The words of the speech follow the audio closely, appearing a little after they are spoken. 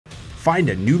Find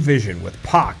a new vision with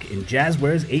PAC in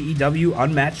Jazwares AEW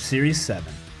Unmatched Series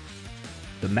 7.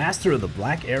 The Master of the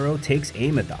Black Arrow takes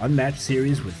aim at the Unmatched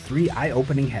series with 3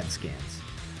 eye-opening head scans.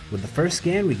 With the first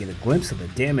scan, we get a glimpse of the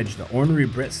damage the ornery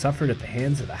Brit suffered at the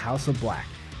hands of the House of Black,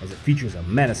 as it features a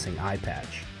menacing eye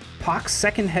patch. PAC's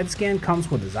second head scan comes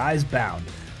with his eyes bound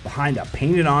behind a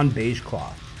painted-on beige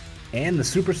cloth. And the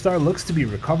superstar looks to be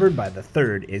recovered by the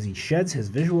third as he sheds his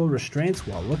visual restraints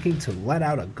while looking to let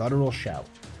out a guttural shout.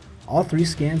 All 3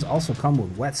 scans also come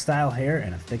with wet-style hair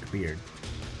and a thick beard.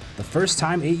 The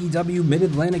first-time AEW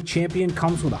Mid-Atlantic Champion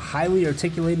comes with a highly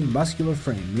articulated muscular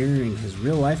frame mirroring his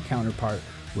real-life counterpart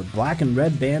with black and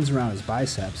red bands around his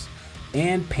biceps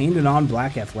and painted-on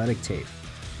black athletic tape.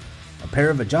 A pair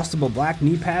of adjustable black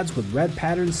knee pads with red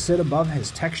patterns sit above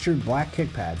his textured black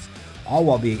kick pads, all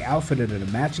while being outfitted in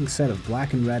a matching set of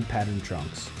black and red patterned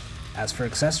trunks. As for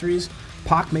accessories,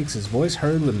 PAC makes his voice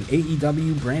heard with an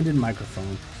AEW branded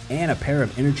microphone and a pair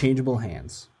of interchangeable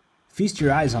hands. Feast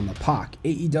your eyes on the PAC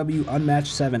AEW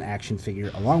Unmatched 7 action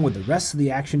figure along with the rest of the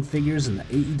action figures in the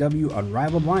AEW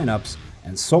Unrivaled lineups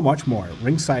and so much more at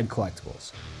Ringside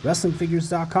Collectibles,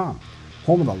 WrestlingFigures.com,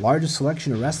 home of the largest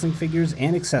selection of wrestling figures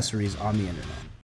and accessories on the internet.